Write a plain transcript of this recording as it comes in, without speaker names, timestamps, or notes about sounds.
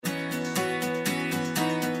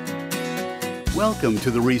Welcome to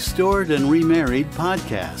the Restored and Remarried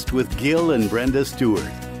podcast with Gil and Brenda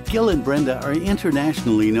Stewart. Gil and Brenda are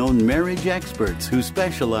internationally known marriage experts who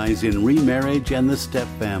specialize in remarriage and the step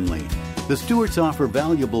family. The Stewarts offer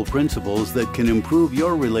valuable principles that can improve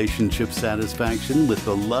your relationship satisfaction with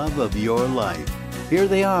the love of your life. Here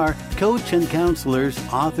they are, coach and counselors,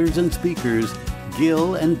 authors and speakers,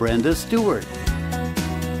 Gil and Brenda Stewart.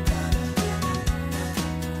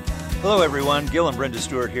 Hello everyone, Gil and Brenda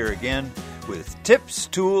Stewart here again with tips,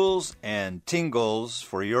 tools, and tingles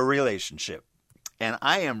for your relationship. And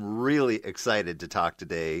I am really excited to talk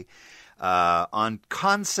today on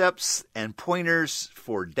concepts and pointers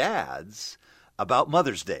for dads about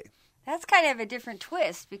Mother's Day. That's kind of a different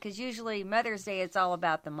twist because usually Mother's Day it's all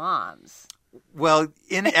about the moms. Well,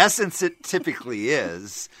 in essence, it typically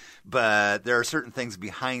is, but there are certain things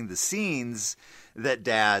behind the scenes that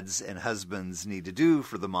dads and husbands need to do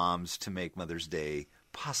for the moms to make Mother's Day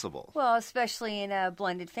possible. Well, especially in a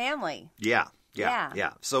blended family. Yeah.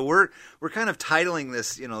 So we're kind of titling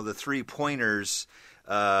this, the 3 pointers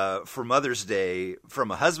for Mother's Day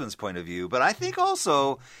from a husband's point of view. But I think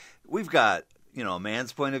also we've got, a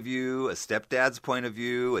man's point of view, a stepdad's point of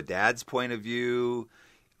view, a dad's point of view,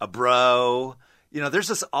 a bro. There's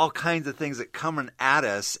just all kinds of things that come at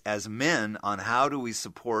us as men on how do we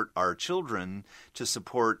support our children to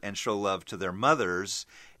support and show love to their mothers,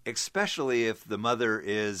 especially if the mother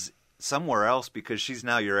is somewhere else because she's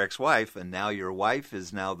now your ex-wife and now your wife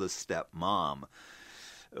is now the stepmom.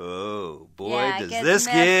 Oh, boy, does this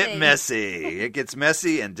get messy. It gets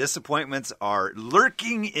messy and disappointments are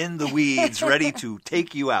lurking in the weeds ready to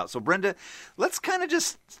take you out. So, Brenda, let's kind of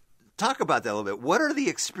just talk about that a little bit. What are the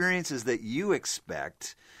experiences that you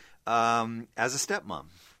expect as a stepmom?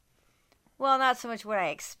 Well, not so much what I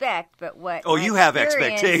expect, but what Oh, you have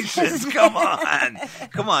expectations. Come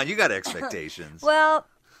on. You got expectations. Well,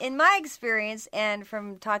 in my experience and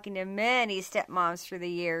from talking to many stepmoms through the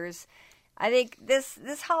years, I think this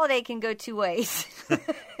holiday can go 2 ways.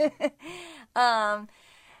 As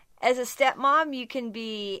a stepmom, you can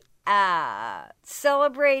be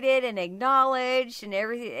celebrated and acknowledged and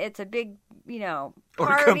everything. It's a big, party.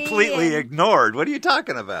 Or completely ignored. What are you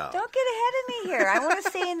talking about? Don't get ahead of me here. I want to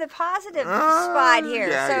stay in the positive spot here.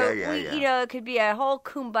 It could be a whole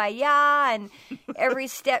kumbaya and every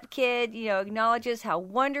stepkid, acknowledges how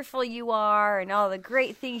wonderful you are and all the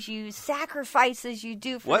great things sacrifices you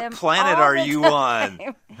do for them. What planet are you on?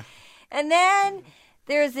 And then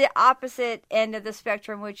there's the opposite end of the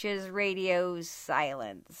spectrum, which is radio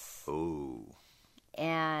silence. Oh.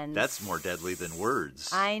 And that's more deadly than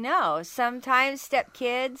words. I know. Sometimes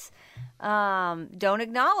stepkids don't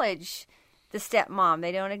acknowledge the stepmom.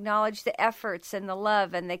 They don't acknowledge the efforts and the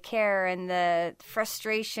love and the care and the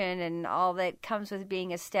frustration and all that comes with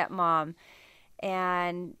being a stepmom.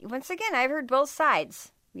 And once again, I've heard both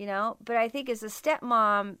sides, but I think as a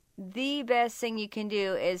stepmom, the best thing you can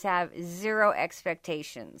do is have 0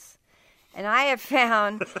 expectations. And I have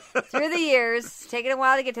found through the years, it's taken a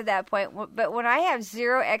while to get to that point, but when I have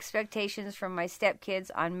 0 expectations from my stepkids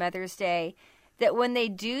on Mother's Day, that when they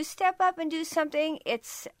do step up and do something,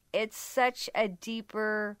 it's such a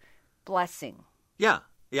deeper blessing. Yeah,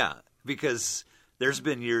 because there's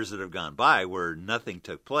been years that have gone by where nothing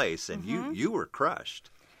took place and you were crushed.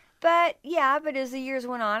 But as the years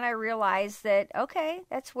went on, I realized that, okay,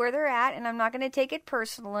 that's where they're at, and I'm not going to take it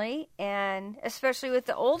personally, and especially with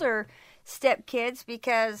the older stepkids,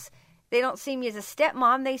 because they don't see me as a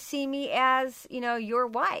stepmom, they see me as, your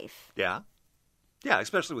wife. Yeah,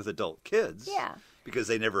 especially with adult kids. Yeah. Because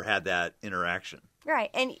they never had that interaction.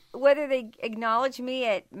 Right, and whether they acknowledge me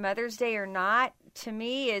at Mother's Day or not, to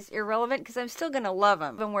me is irrelevant, because I'm still going to love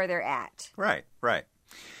them where they're at. Right.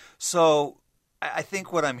 So I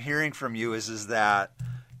think what I'm hearing from you is that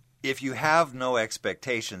if you have no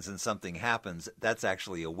expectations and something happens, that's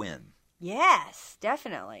actually a win. Yes,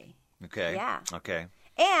 definitely. Okay. Yeah. Okay.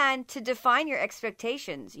 And to define your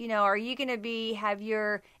expectations, are you going to have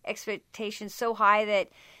your expectations so high that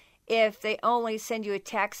if they only send you a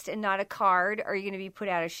text and not a card, are you going to be put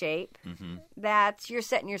out of shape? Mm-hmm. You're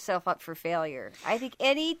setting yourself up for failure. I think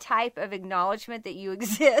any type of acknowledgement that you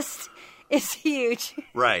exist is huge.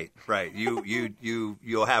 Right.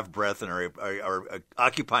 You'll have breath and are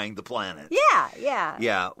occupying the planet.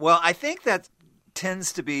 Yeah. Well, I think that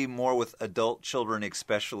tends to be more with adult children,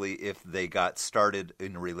 especially if they got started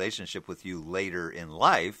in a relationship with you later in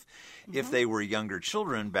life. Mm-hmm. If they were younger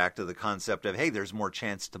children, back to the concept of, hey, there's more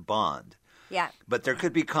chance to bond. Yeah. But there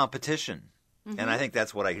could be competition. Mm-hmm. And I think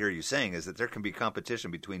that's what I hear you saying, is that there can be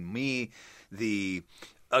competition between me, the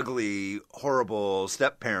ugly, horrible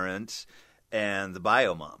step-parent, and the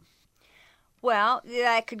bio mom. Well,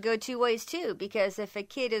 that could go two ways too, because if a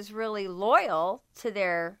kid is really loyal to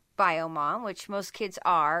their bio mom, which most kids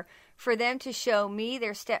are, for them to show me,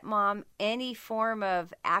 their stepmom, any form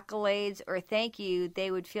of accolades or thank you, they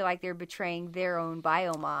would feel like they're betraying their own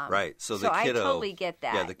bio mom. Right. So the kiddo, I totally get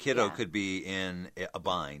that. Yeah, the kiddo could be in a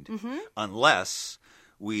bind unless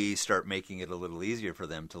we start making it a little easier for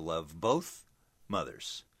them to love both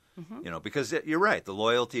mothers. You know, because you're right. The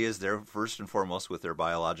loyalty is there first and foremost with their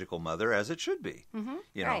biological mother, as it should be.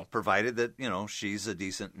 You know, right. provided that she's a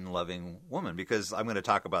decent and loving woman. Because I'm going to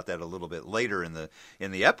talk about that a little bit later in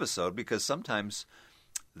the episode. Because sometimes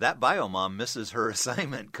that bio mom misses her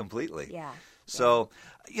assignment completely. Yeah. So,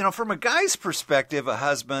 from a guy's perspective, a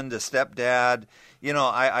husband, a stepdad,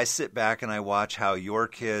 I sit back and I watch how your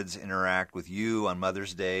kids interact with you on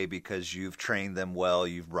Mother's Day because you've trained them well.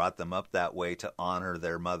 You've brought them up that way to honor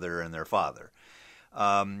their mother and their father.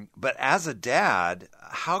 But as a dad,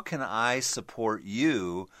 how can I support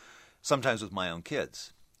you sometimes with my own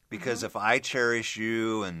kids? Because if I cherish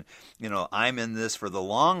you and, I'm in this for the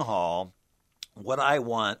long haul, what I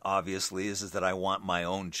want, obviously, is that I want my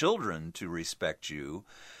own children to respect you.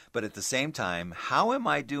 But at the same time, how am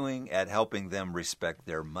I doing at helping them respect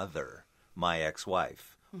their mother, my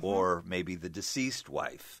ex-wife, or maybe the deceased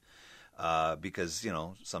wife? Because,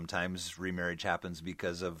 sometimes remarriage happens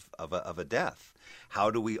because of a death. How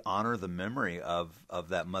do we honor the memory of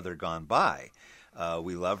that mother gone by?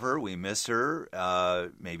 We love her. We miss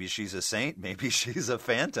her. Maybe she's a saint. Maybe she's a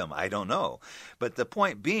phantom. I don't know. But the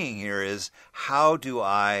point being here is, how do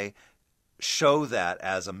I show that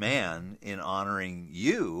as a man in honoring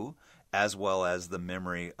you as well as the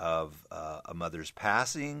memory of a mother's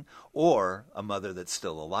passing or a mother that's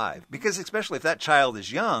still alive? Because especially if that child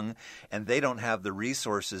is young and they don't have the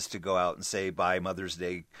resources to go out and say, buy Mother's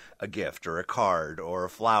Day a gift or a card or a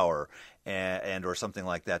flower and or something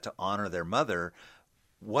like that to honor their mother,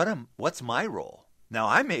 what's my role? Now,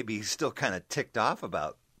 I may be still kind of ticked off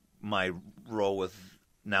about my role with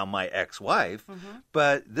now my ex-wife,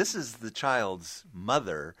 but this is the child's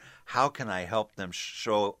mother. How can I help them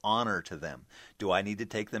show honor to them? Do I need to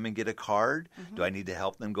take them and get a card? Do I need to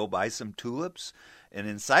help them go buy some tulips? And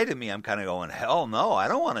inside of me, I'm kind of going, hell no, I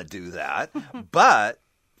don't want to do that. But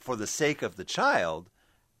for the sake of the child,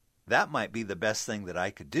 that might be the best thing that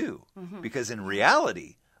I could do. Because in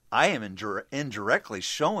reality, I am indirectly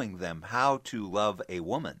showing them how to love a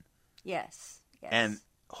woman. Yes. And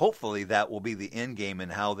hopefully that will be the end game in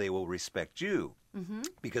how they will respect you.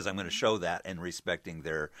 Because I'm going to show that in respecting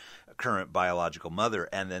their current biological mother.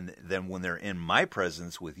 And then when they're in my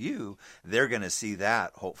presence with you, they're going to see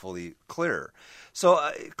that hopefully clearer.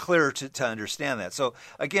 So clearer to understand that. So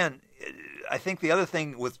again, I think the other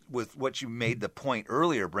thing with what you made the point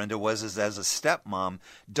earlier, Brenda, is as a stepmom,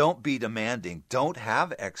 don't be demanding. Don't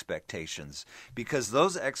have expectations, because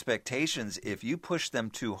those expectations, if you push them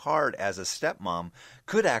too hard as a stepmom,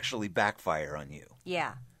 could actually backfire on you.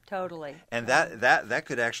 Yeah. Totally. And that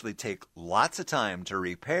could actually take lots of time to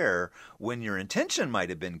repair when your intention might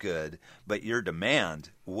have been good, but your demand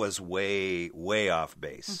was way off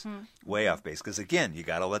base. Way off base. Because, again, you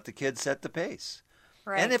got to let the kids set the pace.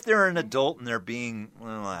 Right. And if they're an adult and they're being,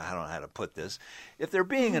 well, I don't know how to put this. If they're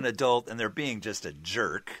being an adult and they're being just a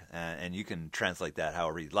jerk, and you can translate that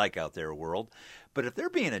however you like out there, world, but if they're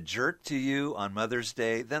being a jerk to you on Mother's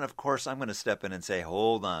Day, then of course I'm going to step in and say,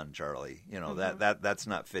 hold on, Charlie. That's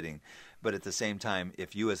not fitting. But at the same time,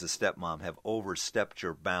 if you as a stepmom have overstepped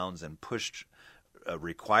your bounds and pushed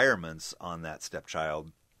requirements on that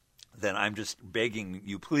stepchild, then I'm just begging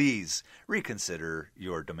you, please reconsider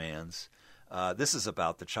your demands. This is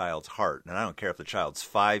about the child's heart. And I don't care if the child's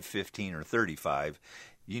 5, 15, or 35.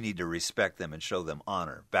 You need to respect them and show them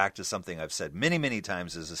honor. Back to something I've said many, many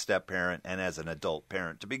times as a step-parent and as an adult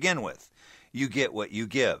parent to begin with. You get what you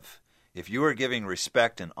give. If you are giving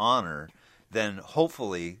respect and honor, then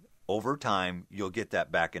hopefully over time you'll get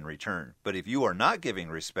that back in return. But if you are not giving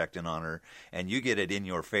respect and honor and you get it in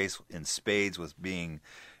your face in spades with being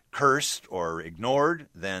cursed or ignored,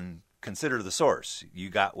 then consider the source. You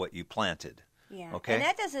got what you planted. Yeah. Okay. And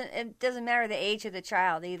it doesn't matter the age of the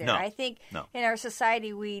child either. No. I think in our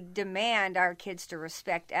society we demand our kids to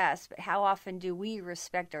respect us, but how often do we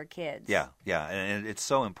respect our kids? Yeah. And it's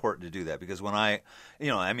so important to do that, because when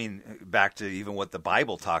back to even what the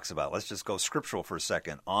Bible talks about, let's just go scriptural for a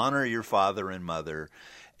second. Honor your father and mother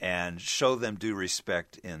and show them due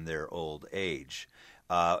respect in their old age.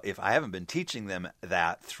 If I haven't been teaching them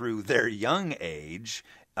that through their young age,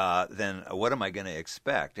 then what am I going to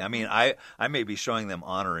expect? I mean, I may be showing them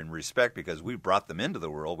honor and respect because we brought them into the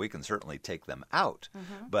world. We can certainly take them out.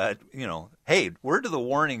 But, hey, word of the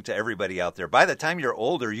warning to everybody out there. By the time you're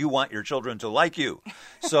older, you want your children to like you.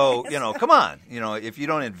 So, come on. If you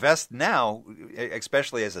don't invest now,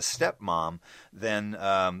 especially as a stepmom, then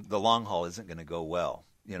the long haul isn't going to go well.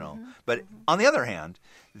 But on the other hand,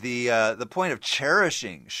 the point of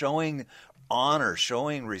cherishing, showing honor,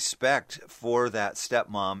 showing respect for that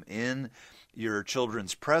stepmom in your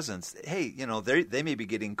children's presence. Hey, they may be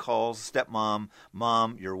getting calls, stepmom,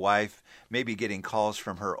 mom, your wife may be getting calls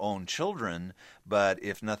from her own children, but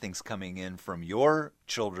if nothing's coming in from your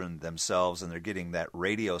children themselves and they're getting that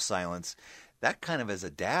radio silence, that kind of as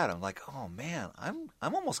a dad, I'm like, oh man, I'm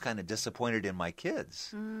almost kind of disappointed in my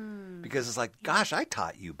kids because it's like, gosh, I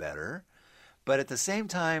taught you better. But at the same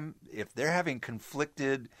time, if they're having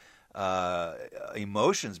conflicted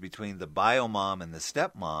emotions between the bio mom and the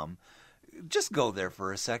stepmom, just go there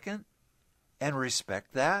for a second and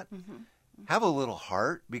respect that. Have a little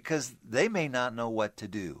heart because they may not know what to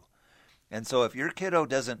do. And so if your kiddo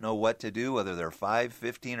doesn't know what to do, whether they're 5,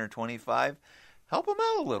 15, or 25, help them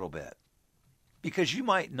out a little bit. Because you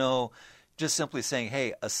might know just simply saying,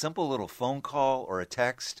 hey, a simple little phone call or a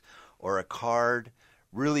text or a card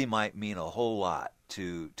really might mean a whole lot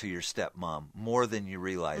to your stepmom, more than you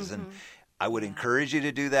realize. And I would encourage you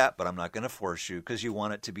to do that, but I'm not going to force you because you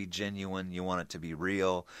want it to be genuine. You want it to be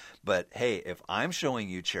real. But hey, if I'm showing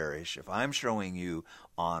you cherish, if I'm showing you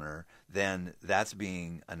honor, then that's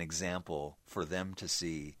being an example for them to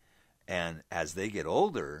see. And as they get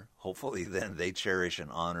older, hopefully then they cherish and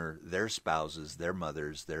honor their spouses, their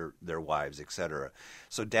mothers, their wives, etc.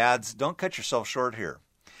 So dads, don't cut yourself short here.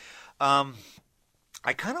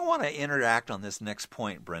 I kind of want to interact on this next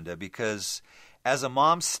point, Brenda, because as a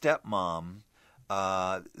stepmom,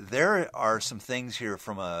 there are some things here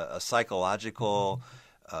from a psychological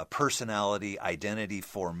personality, identity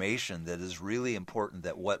formation that is really important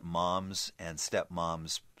that what moms and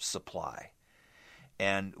stepmoms supply.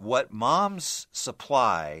 And what moms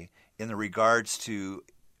supply in the regards to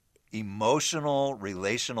emotional,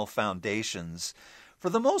 relational foundations, for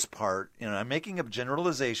the most part, I'm making a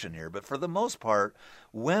generalization here, but for the most part,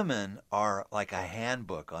 women are like a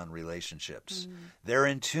handbook on relationships. They're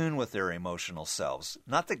in tune with their emotional selves.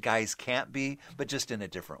 Not that guys can't be, but just in a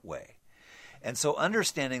different way. And so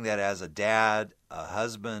understanding that as a dad, a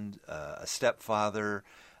husband, a stepfather,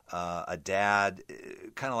 a dad,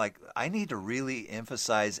 kind of like, I need to really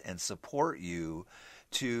emphasize and support you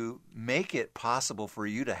to make it possible for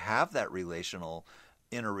you to have that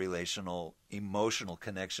interrelational, emotional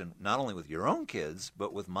connection, not only with your own kids,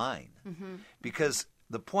 but with mine. Because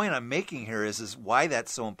the point I'm making here is why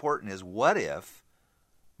that's so important is, what if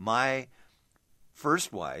my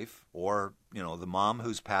first wife, or, the mom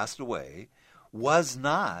who's passed away, was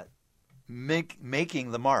not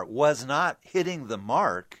making the mark, was not hitting the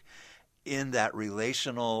mark in that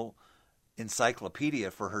relational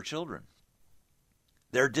encyclopedia for her children.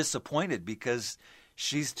 They're disappointed because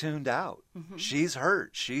she's tuned out. She's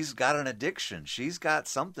hurt. She's got an addiction. She's got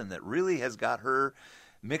something that really has got her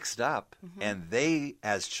mixed up. And they,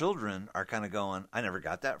 as children, are kind of going, I never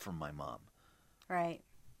got that from my mom. Right.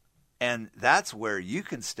 And that's where you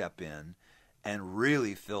can step in and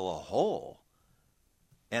really fill a hole.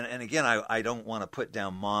 And again, I don't want to put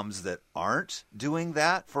down moms that aren't doing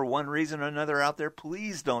that for one reason or another out there.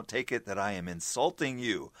 Please don't take it that I am insulting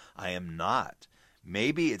you. I am not.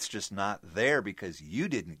 Maybe it's just not there because you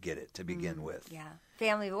didn't get it to begin with. Yeah.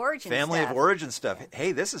 Family of origin stuff. Yeah.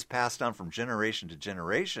 Hey, this is passed on from generation to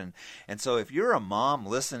generation. And so if you're a mom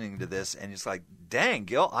listening to this and it's like, dang,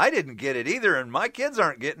 Gil, I didn't get it either and my kids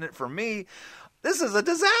aren't getting it from me, this is a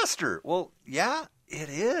disaster. Well, yeah, it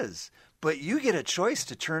is. But you get a choice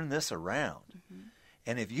to turn this around.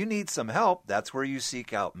 And if you need some help, that's where you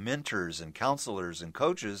seek out mentors and counselors and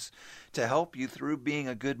coaches to help you through being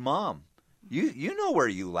a good mom. You know where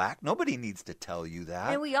you lack. Nobody needs to tell you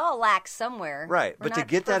that. And we all lack somewhere. Right. We're but to not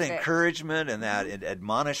get perfect. that encouragement and that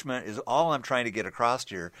admonishment is all I'm trying to get across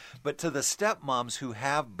here. But to the stepmoms who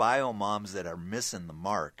have bio moms that are missing the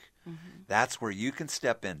mark, that's where you can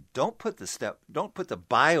step in. Don't put the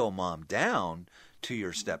bio mom down to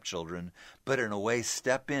your stepchildren, but in a way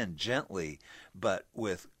step in gently, but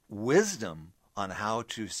with wisdom on how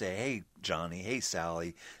to say, hey, Johnny, hey,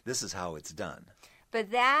 Sally, this is how it's done.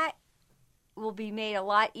 But that will be made a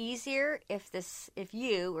lot easier if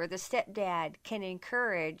you or the stepdad can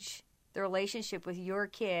encourage the relationship with your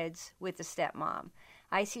kids with the stepmom.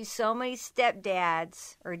 I see so many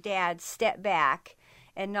stepdads or dads step back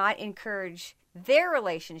and not encourage their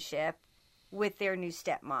relationship with their new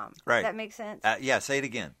stepmom. Right. Does that make sense? Yeah, say it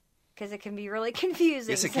again. Because it can be really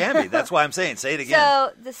confusing. Yes, it can be. That's why I'm saying, say it again.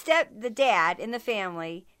 So the dad in the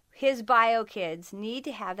family, his bio kids need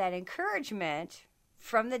to have that encouragement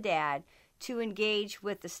from the dad to engage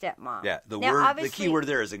with the stepmom. Yeah, the key word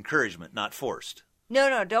there is encouragement, not forced.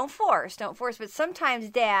 No, don't force. But sometimes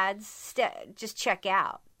dads just check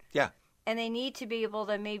out. Yeah. And they need to be able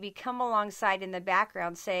to maybe come alongside in the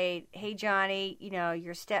background, say, hey, Johnny,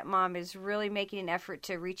 your stepmom is really making an effort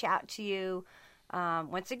to reach out to you.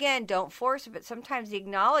 Once again, don't force it, but sometimes the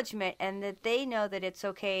acknowledgement and that they know that it's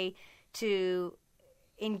okay to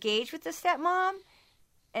engage with the stepmom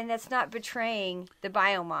and that's not betraying the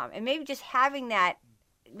bio mom. And maybe just having that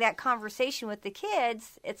conversation with the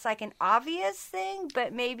kids, it's like an obvious thing,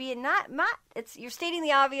 but maybe not. You're stating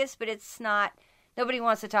the obvious, but it's not. Nobody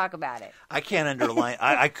wants to talk about it. I can't underline.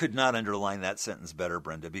 I could not underline that sentence better,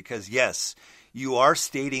 Brenda, because yes, you are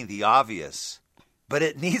stating the obvious, but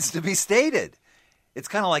it needs to be stated. It's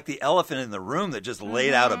kind of like the elephant in the room that just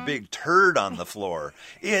laid out a big turd on the floor.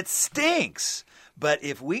 It stinks. But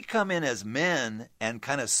if we come in as men and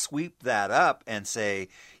kind of sweep that up and say,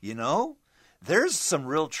 there's some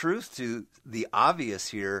real truth to the obvious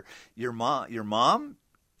here. Your mom,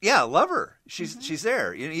 yeah, love her. She's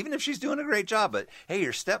there, even if she's doing a great job. But hey,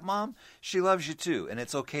 your stepmom, she loves you too, and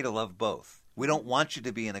it's okay to love both. We don't want you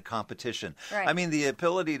to be in a competition. Right. I mean, the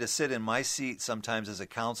ability to sit in my seat sometimes as a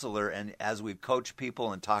counselor and as we've coached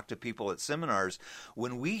people and talked to people at seminars,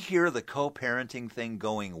 when we hear the co-parenting thing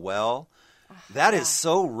going well, that is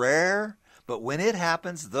so rare. But when it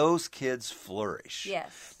happens, those kids flourish.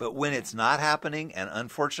 Yes. But when it's not happening, and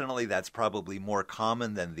unfortunately that's probably more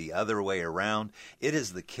common than the other way around, it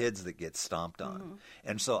is the kids that get stomped on. Mm-hmm.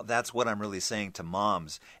 And so that's what I'm really saying to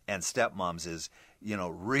moms and stepmoms is,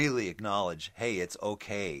 really acknowledge, hey, it's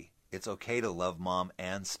okay. It's okay to love mom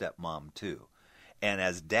and stepmom too. And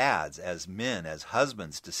as dads, as men, as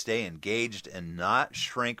husbands, to stay engaged and not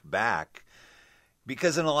shrink back.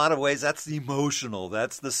 Because in a lot of ways, that's the emotional,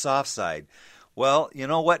 that's the soft side. Well, you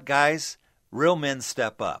know what, guys? Real men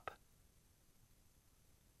step up.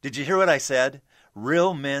 Did you hear what I said?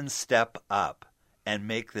 Real men step up and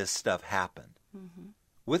make this stuff happen. Mm-hmm.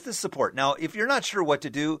 With the support. Now, if you're not sure what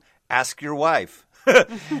to do, ask your wife.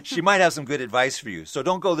 She might have some good advice for you. So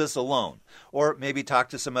don't go this alone. Or maybe talk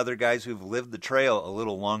to some other guys who've lived the trail a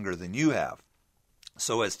little longer than you have,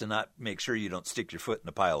 so as to not make sure you don't stick your foot in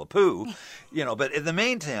a pile of poo, But the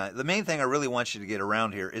main thing I really want you to get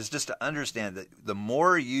around here is just to understand that the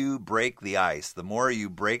more you break the ice, the more you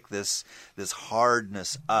break this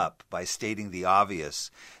hardness up by stating the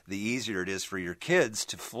obvious, the easier it is for your kids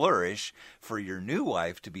to flourish, for your new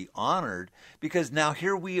wife to be honored, because now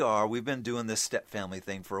here we are, we've been doing this step family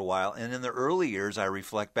thing for a while, and in the early years I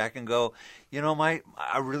reflect back and go, I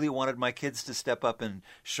really wanted my kids to step up and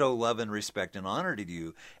show love and respect and honor to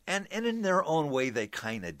you, and in their own way they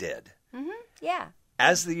kind of did. Mm-hmm. Yeah.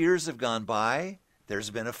 As the years have gone by, there's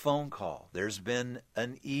been a phone call, there's been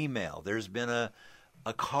an email, there's been a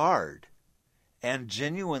card, and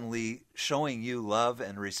genuinely showing you love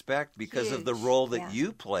and respect because of the role that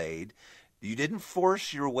you played. You didn't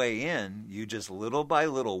force your way in. You just little by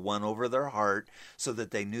little won over their heart so that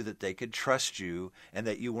they knew that they could trust you and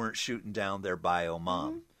that you weren't shooting down their bio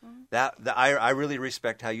mom. Mm-hmm. I really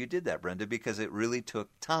respect how you did that, Brenda, because it really took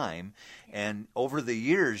time. And over the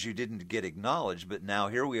years, you didn't get acknowledged. But now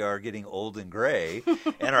here we are getting old and gray.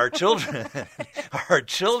 And our children.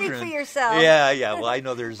 Speak for yourself. Yeah. Well, I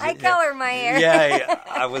know there's. I color my hair. Yeah.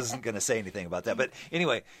 I wasn't going to say anything about that. But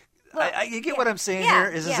anyway. Well, you get what I'm saying here?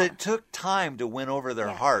 Is it took time to win over their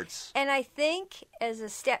hearts. And I think as a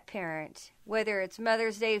step-parent, whether it's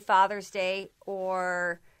Mother's Day, Father's Day,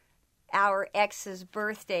 or our ex's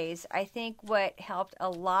birthdays, I think what helped a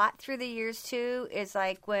lot through the years, too, is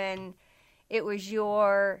like when it was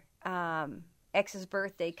your ex's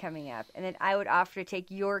birthday coming up, and then I would offer to take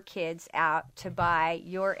your kids out to buy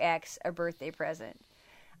your ex a birthday present.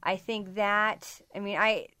 I think that,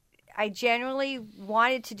 I generally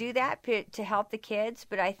wanted to do that to help the kids,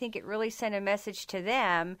 but I think it really sent a message to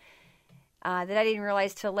them that I didn't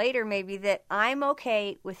realize till later maybe, that I'm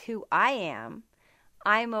okay with who I am.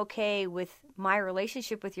 I'm okay with my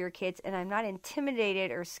relationship with your kids, and I'm not intimidated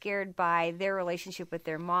or scared by their relationship with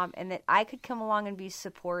their mom, and that I could come along and be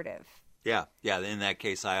supportive. Yeah. In that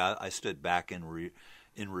case, I stood back in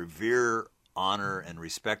revere, honor, and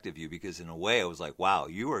respect of you, because in a way I was like, wow,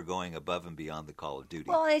 you are going above and beyond the call of duty.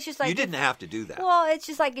 Well, it's just like you didn't have to do that. Well, it's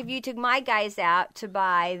just like if you took my guys out to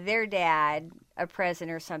buy their dad a present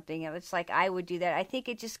or something, it's like I would do that. I think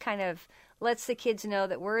it just kind of lets the kids know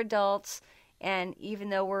that we're adults And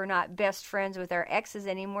even though we're not best friends with our exes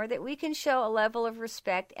anymore, that we can show a level of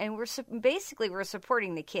respect, and we're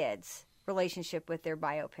supporting the kids' relationship with their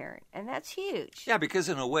bio parent, and that's huge. Yeah, because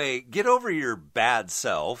in a way, get over your bad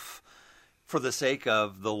self for the sake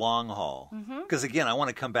of the long haul. Because again, I want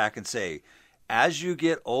to come back and say, as you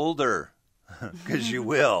get older, because you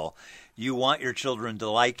will, you want your children to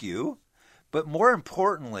like you, but more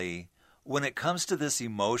importantly, when it comes to this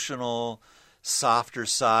emotional, softer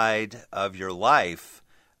side of your life,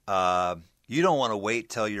 you don't want to wait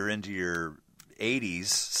till you're into your 80s,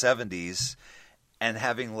 70s, and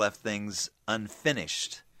having left things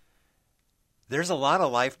unfinished. There's a lot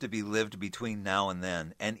of life to be lived between now and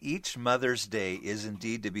then, and each Mother's Day is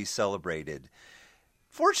indeed to be celebrated.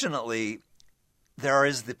 Fortunately, there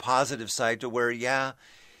is the positive side to where, yeah,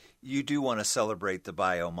 you do want to celebrate the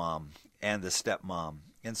bio mom and the stepmom.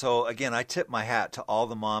 And so, again, I tip my hat to all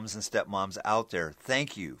the moms and stepmoms out there.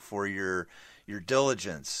 Thank you for your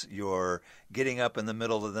diligence, your getting up in the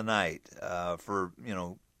middle of the night, for,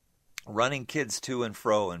 running kids to and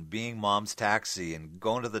fro and being mom's taxi and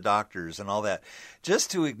going to the doctors and all that. Just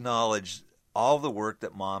to acknowledge all the work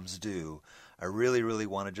that moms do, I really, really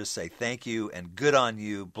want to just say thank you and good on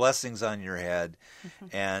you, blessings on your head.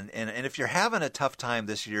 And if you're having a tough time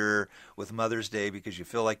this year with Mother's Day because you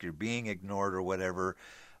feel like you're being ignored or whatever,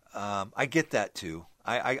 I get that too.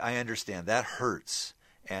 I understand. That hurts.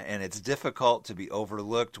 And it's difficult to be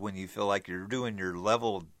overlooked when you feel like you're doing your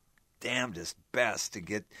level damnedest best to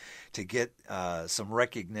get some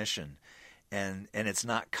recognition. And it's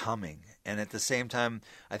not coming. And at the same time,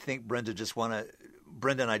 I think Brenda and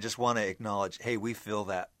I just want to acknowledge, hey, we feel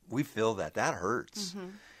that. That hurts.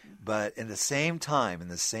 But in the same time, in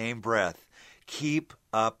the same breath, keep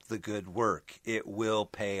up the good work. It will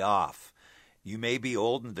pay off. You may be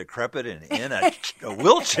old and decrepit and in a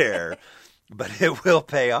wheelchair, but it will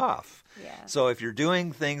pay off. Yeah. So if you're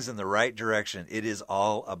doing things in the right direction, it is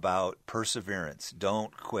all about perseverance.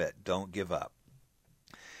 Don't quit. Don't give up.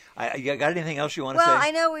 You got anything else you want to say? Well,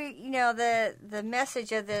 I know the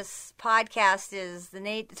message of this podcast is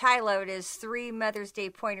the title of it is 3 Mother's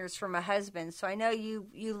Day Pointers from a Husband. So I know you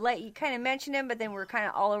kind of mentioned them, but then we're kind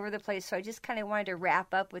of all over the place. So I just kind of wanted to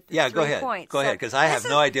wrap up with the 3 points. Go ahead, because I have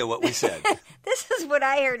no idea what we said. This is what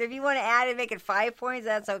I heard. If you want to add and make it 5 points,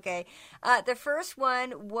 that's okay. The first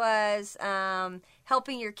one was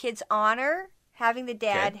helping your kids honor, having the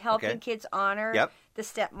dad helping kids honor the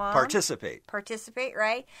stepmom. Participate,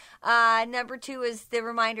 right? Number 2 is the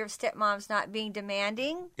reminder of stepmoms not being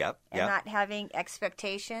demanding and not having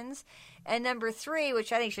expectations. And number 3,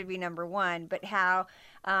 which I think should be number 1, but how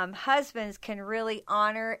husbands can really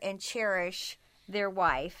honor and cherish their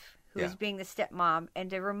wife, who is being the stepmom, and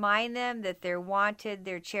to remind them that they're wanted,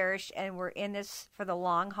 they're cherished, and we're in this for the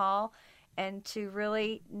long haul, and to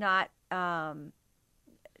really not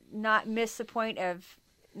miss the point of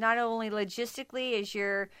not only logistically is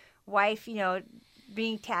your wife,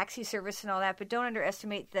 being taxi service and all that, but don't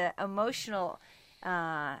underestimate the emotional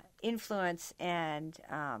influence and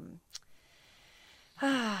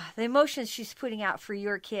the emotions she's putting out for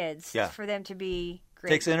your kids, for them to be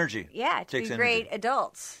great. Takes energy. Yeah, to be great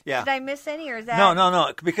adults. Yeah. Did I miss any, or is that?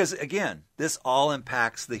 No, because again, this all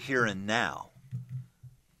impacts the here and now.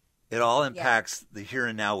 It all impacts the here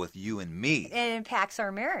and now with you and me. It impacts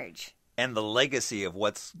our marriage. And the legacy of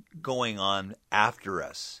what's going on after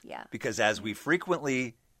us. Yeah. Because as we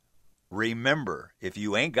frequently remember, if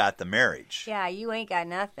you ain't got the marriage. Yeah, you ain't got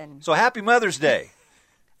nothing. So happy Mother's Day.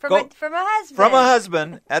 From a husband. From a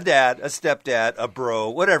husband, a dad, a stepdad, a bro,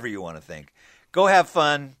 whatever you want to think. Go have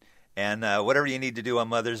fun. And whatever you need to do on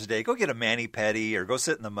Mother's Day, go get a mani-pedi or go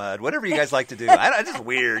sit in the mud. Whatever you guys like to do. It's just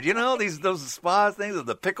weird. Those spa things with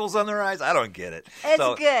the pickles on their eyes. I don't get it. It's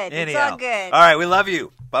good. Anyhow. It's all good. All right. We love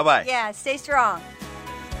you. Bye-bye. Yeah. Stay strong.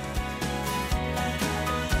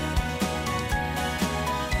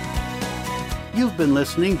 You've been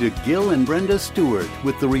listening to Gil and Brenda Stewart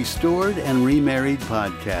with the Restored and Remarried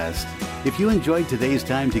podcast. If you enjoyed today's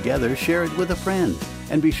time together, share it with a friend.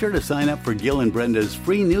 And be sure to sign up for Gil and Brenda's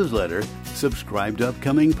free newsletter, subscribe to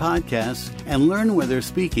upcoming podcasts, and learn where they're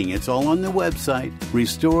speaking. It's all on their website,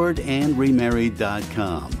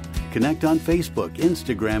 restoredandremarried.com. Connect on Facebook,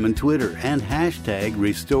 Instagram, and Twitter, and hashtag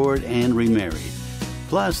restoredandremarried.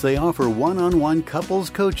 Plus, they offer one-on-one couples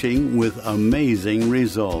coaching with amazing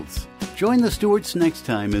results. Join the Stewarts next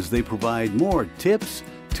time as they provide more tips,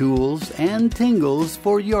 tools, and tingles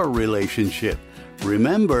for your relationship.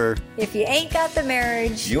 Remember, if you ain't got the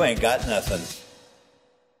marriage, you ain't got nothing.